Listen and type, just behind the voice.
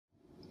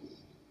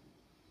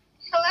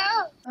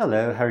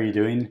Hello, how are you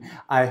doing?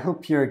 I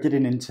hope you're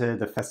getting into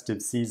the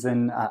festive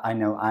season. I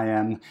know I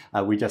am.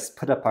 We just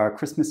put up our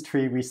Christmas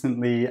tree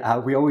recently.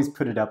 We always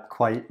put it up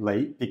quite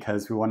late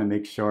because we want to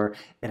make sure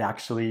it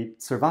actually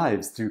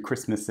survives through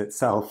Christmas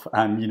itself.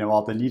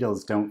 All the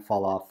needles don't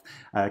fall off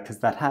because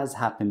that has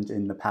happened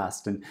in the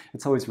past, and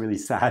it's always really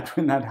sad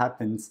when that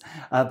happens.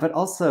 But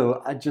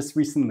also, just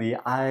recently,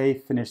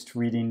 I finished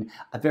reading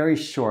a very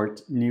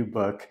short new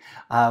book,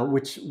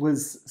 which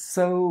was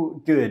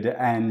so good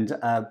and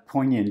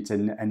poignant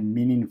and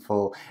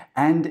meaningful,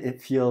 and it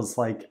feels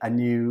like a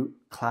new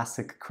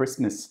classic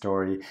Christmas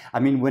story.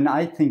 I mean, when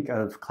I think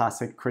of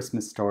classic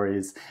Christmas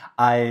stories,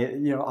 I,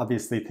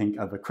 obviously think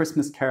of A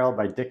Christmas Carol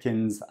by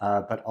Dickens,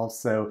 but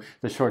also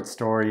the short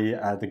story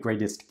The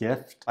Greatest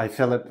Gift by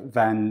Philip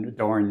Van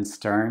Doren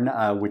Stern,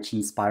 which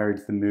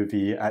inspired the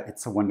movie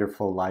It's a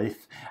Wonderful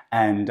Life,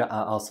 and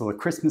also A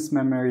Christmas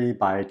Memory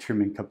by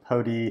Truman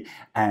Capote,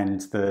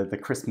 and the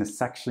Christmas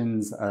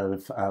sections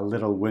of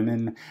Little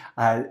Women.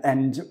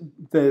 And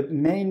the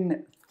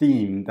main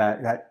theme,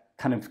 that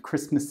kind of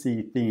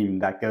Christmassy theme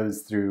that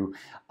goes through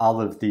all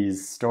of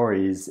these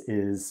stories,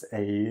 is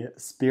a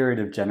spirit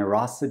of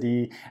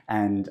generosity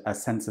and a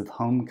sense of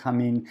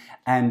homecoming.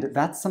 And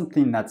that's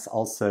something that's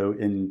also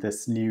in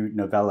this new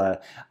novella,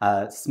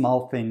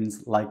 Small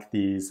Things Like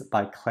These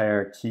by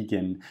Claire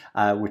Keegan,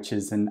 which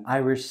is an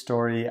Irish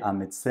story.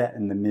 It's set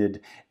in the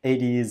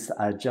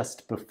mid-80s,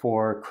 just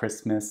before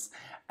Christmas.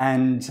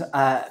 And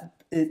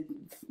it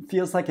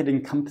feels like it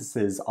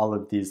encompasses all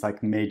of these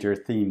major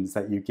themes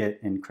that you get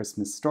in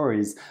Christmas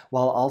stories,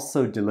 while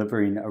also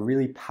delivering a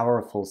really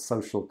powerful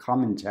social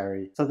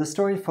commentary. So the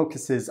story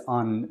focuses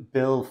on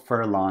Bill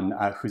Furlong,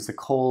 who's a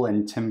coal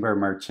and timber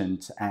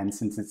merchant, and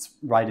since it's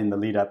right in the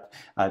lead up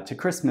to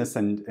Christmas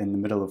and in the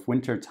middle of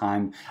winter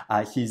time,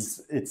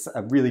 it's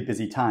a really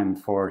busy time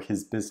for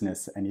his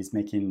business, and he's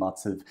making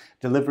lots of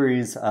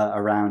deliveries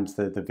around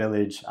the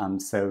village.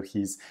 So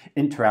he's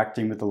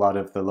interacting with a lot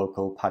of the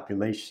local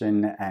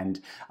population, and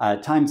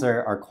times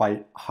are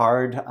quite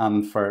hard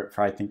for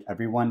I think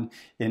everyone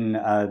in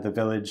the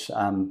village.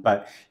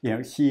 But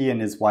he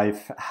and his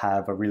wife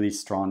have a really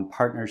strong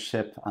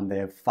partnership. They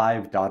have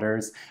 5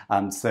 daughters,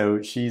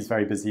 so she's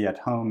very busy at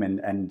home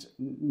and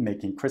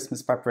making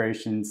Christmas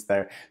preparations.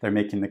 They're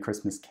making the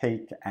Christmas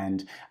cake,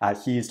 and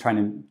he's trying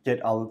to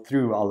get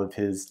through all of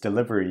his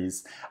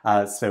deliveries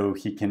so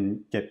he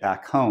can get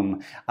back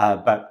home.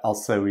 But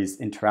also he's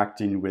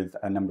interacting with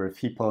a number of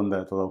people in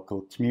the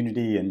local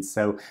community, and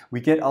so we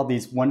get all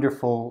these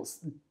wonderful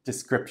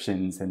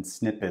descriptions and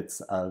snippets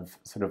of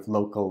sort of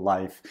local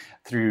life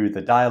through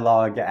the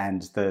dialogue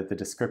and the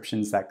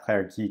descriptions that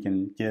Claire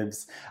Keegan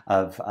gives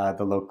of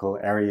the local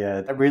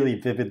area that really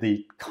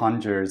vividly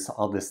conjures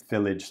all this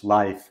village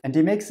life. And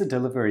he makes a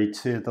delivery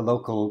to the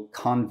local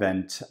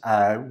convent,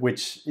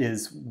 which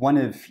is one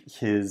of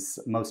his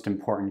most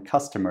important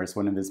customers,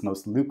 one of his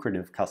most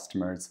lucrative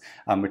customers,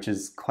 which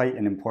is quite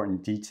an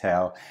important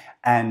detail.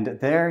 And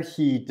there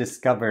he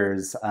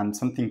discovers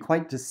something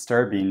quite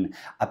disturbing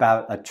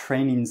about a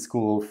training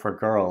school for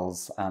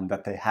girls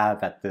that they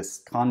have at this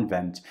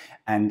convent.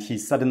 And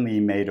he's suddenly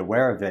made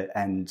aware of it,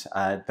 and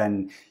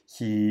then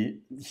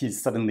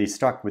he's suddenly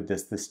struck with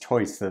this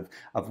choice of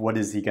what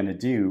is he going to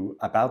do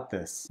about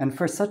this. And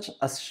for such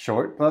a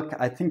short book,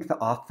 I think the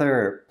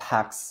author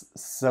packs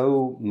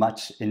so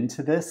much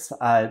into this.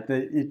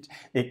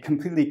 It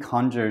completely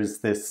conjures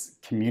this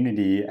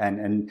community,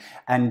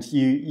 and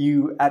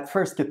you at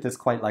first get this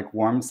quite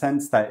warm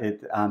sense that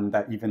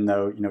that even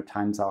though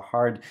times are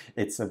hard,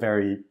 it's a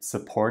very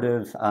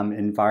supportive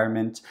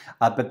environment.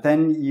 But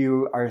then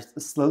you are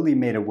slowly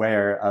made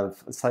aware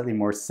of slightly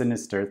more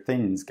sinister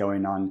things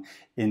going on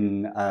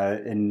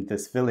in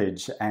this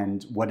village,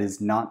 and what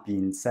is not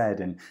being said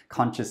and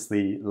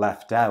consciously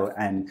left out.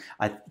 And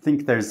I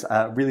think there's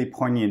a really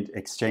poignant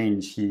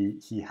exchange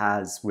he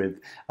has with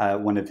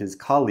one of his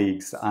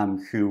colleagues,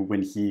 who,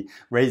 when he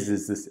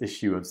raises this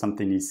issue of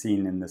something he's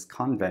seen in this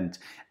convent,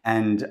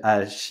 and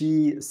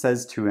she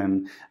says to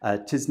him,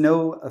 "'Tis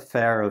no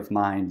affair of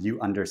mine, you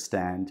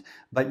understand,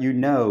 but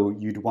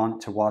you'd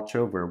want to watch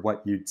over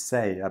what you'd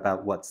say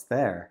about what's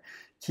there.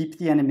 Keep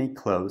the enemy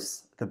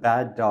close, the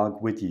bad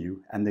dog with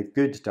you, and the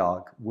good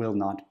dog will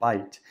not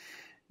bite.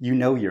 You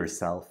know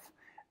yourself."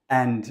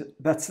 And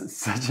that's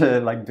such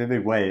a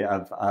vivid way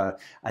of,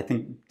 I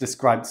think,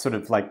 described sort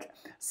of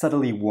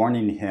subtly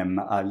warning him,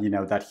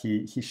 that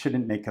he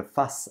shouldn't make a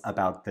fuss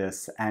about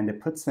this, and it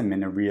puts him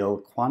in a real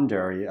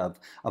quandary of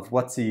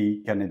what's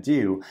he gonna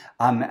do.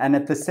 And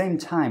at the same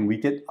time, we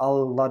get a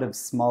lot of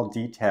small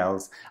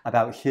details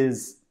about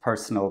his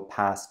personal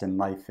past and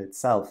life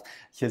itself,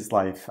 his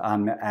life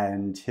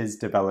and his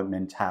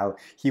development, how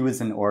he was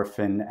an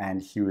orphan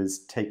and he was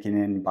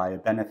taken in by a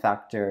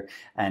benefactor,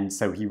 and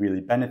so he really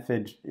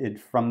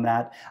benefited from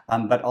that.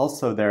 But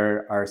also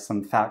there are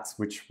some facts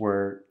which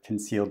were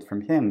concealed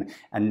from him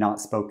and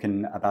not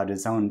spoken about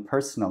his own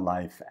personal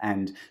life.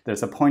 And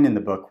there's a point in the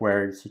book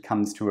where he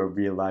comes to a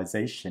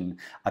realization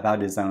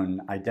about his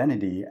own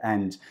identity,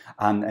 and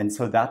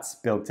so that's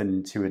built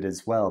into it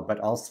as well. But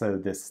also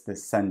this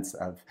sense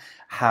of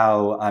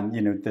how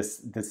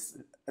this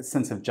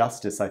sense of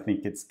justice, I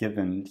think it's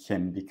given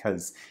him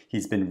because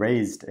he's been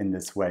raised in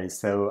this way.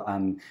 So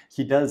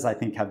he does, I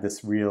think, have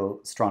this real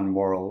strong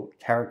moral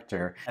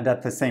character. And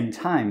at the same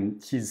time,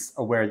 he's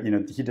aware,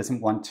 he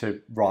doesn't want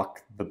to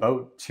rock the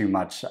boat too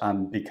much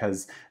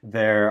because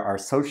there are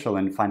social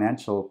and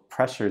financial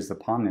pressures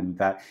upon him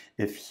that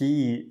if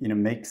he,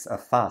 makes a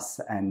fuss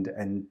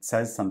and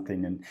says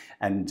something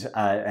and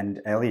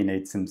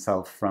alienates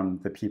himself from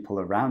the people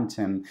around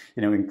him,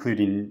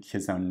 including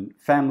his own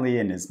family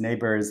and his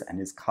neighbors and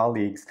his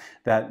colleagues,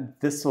 that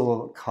this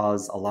will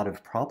cause a lot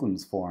of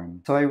problems for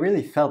him. So I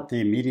really felt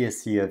the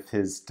immediacy of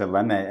his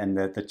dilemma and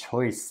the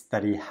choice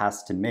that he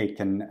has to make.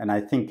 And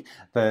I think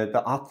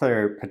the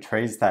author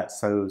portrays that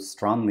so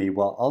strongly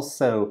while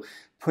also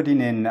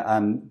putting in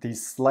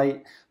these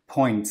slight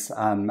points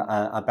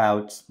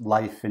about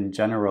life in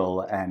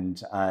general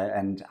and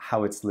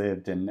how it's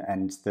lived and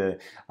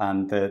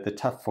the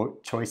tough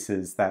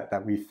choices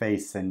that we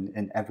face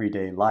in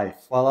everyday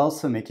life, while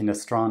also making a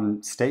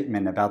strong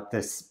statement about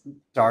this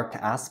dark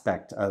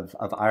aspect of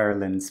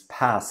Ireland's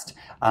past.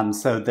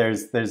 So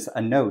there's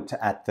a note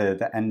at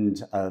the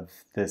end of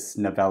this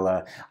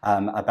novella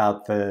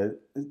about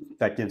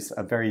that gives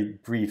a very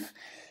brief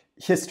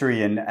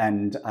history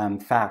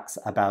and facts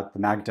about the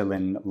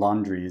Magdalen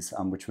laundries,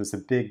 which was a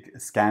big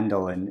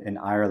scandal in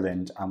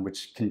Ireland,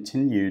 which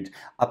continued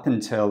up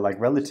until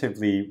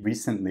relatively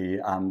recently,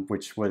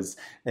 which was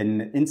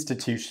an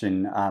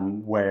institution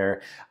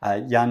where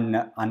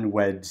young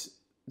unwed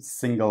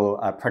single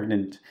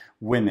pregnant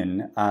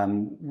women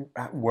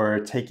were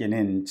taken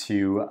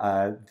into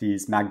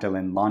these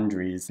Magdalen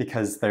laundries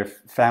because their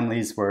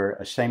families were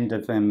ashamed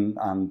of them,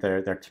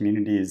 their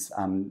communities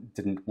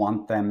didn't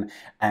want them,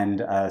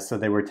 and so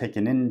they were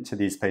taken into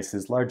these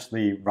places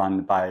largely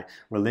run by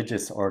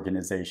religious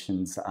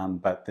organizations,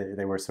 but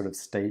they were sort of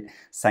state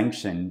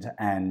sanctioned,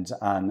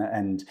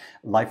 and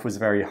life was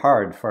very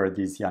hard for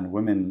these young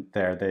women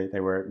there. They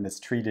were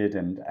mistreated,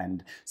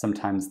 and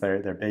sometimes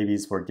their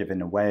babies were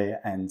given away,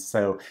 and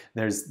so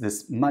there's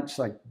this much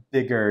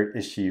bigger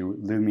issue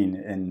looming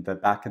in the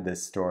back of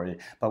this story.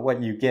 But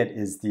what you get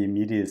is the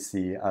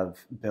immediacy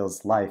of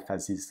Bill's life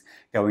as he's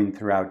going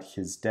throughout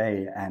his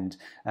day. And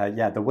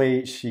the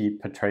way she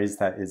portrays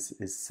that is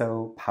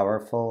so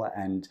powerful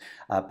and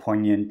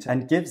poignant,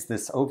 and gives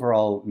this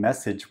overall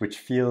message which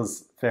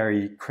feels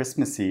very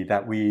Christmassy,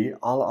 that we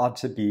all ought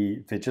to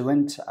be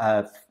vigilant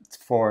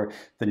for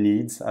the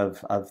needs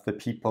of the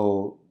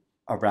people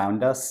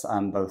around us,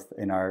 both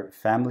in our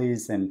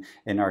families and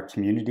in our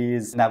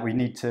communities, and that we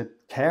need to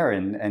care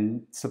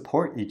and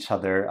support each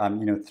other,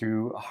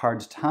 through hard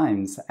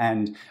times.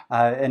 And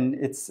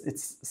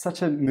it's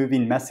such a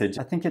moving message.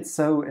 I think it's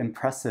so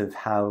impressive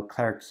how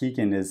Claire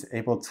Keegan is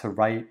able to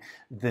write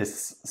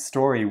this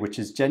story, which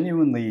is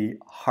genuinely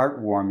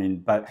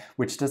heartwarming, but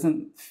which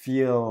doesn't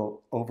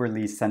feel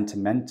overly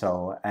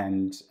sentimental,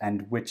 and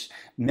which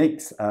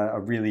makes a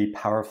really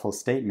powerful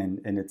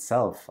statement in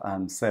itself.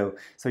 So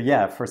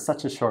yeah, for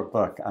such a short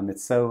book,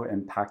 it's so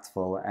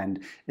impactful,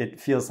 and it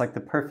feels like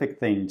the perfect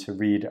thing to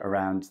read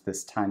around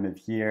this time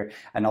of year.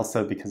 And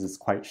also because it's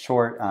quite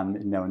short,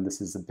 and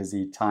this is a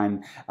busy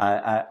time,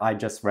 I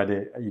just read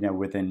it,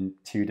 within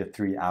 2 to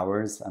 3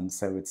 hours.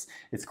 So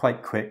it's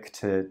quite quick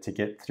to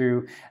get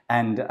through.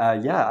 And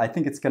I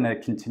think it's going to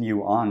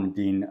continue on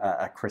being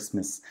a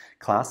Christmas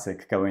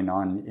classic going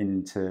on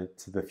into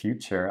the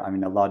future. I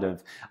mean, a lot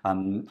of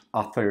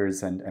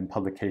authors and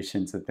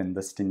publications have been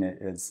listing it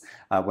as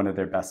one of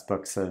their best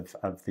books of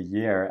the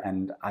year,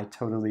 and I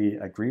totally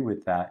agree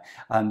with that.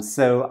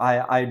 So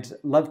I'd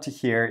love to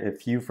hear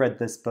if you've read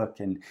this book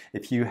and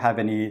if you have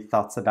any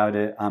thoughts about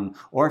it,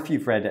 or if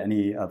you've read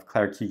any of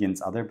Claire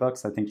Keegan's other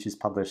books. I think she's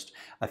published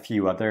a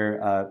few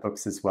other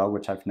books as well,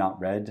 which I've not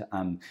read.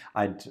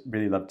 I'd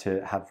really love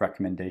to have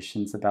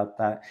recommendations about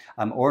that.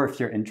 Or if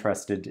you're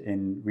interested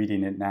in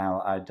reading it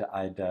now,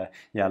 I'd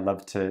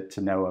love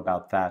to know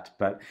about that.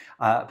 But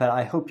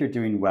I hope you're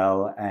doing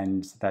well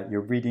and that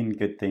you're reading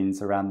good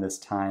things around this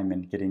time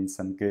and getting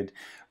some good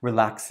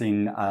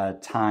relaxing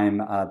time,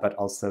 but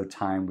also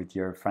time with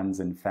your friends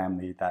and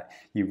family that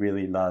you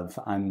really love.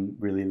 I'm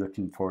really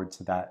looking forward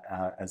to that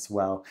as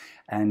well.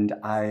 And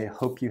I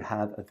hope you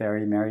have a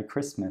very Merry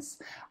Christmas.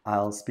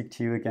 I'll speak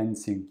to you again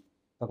soon.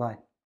 Bye-bye.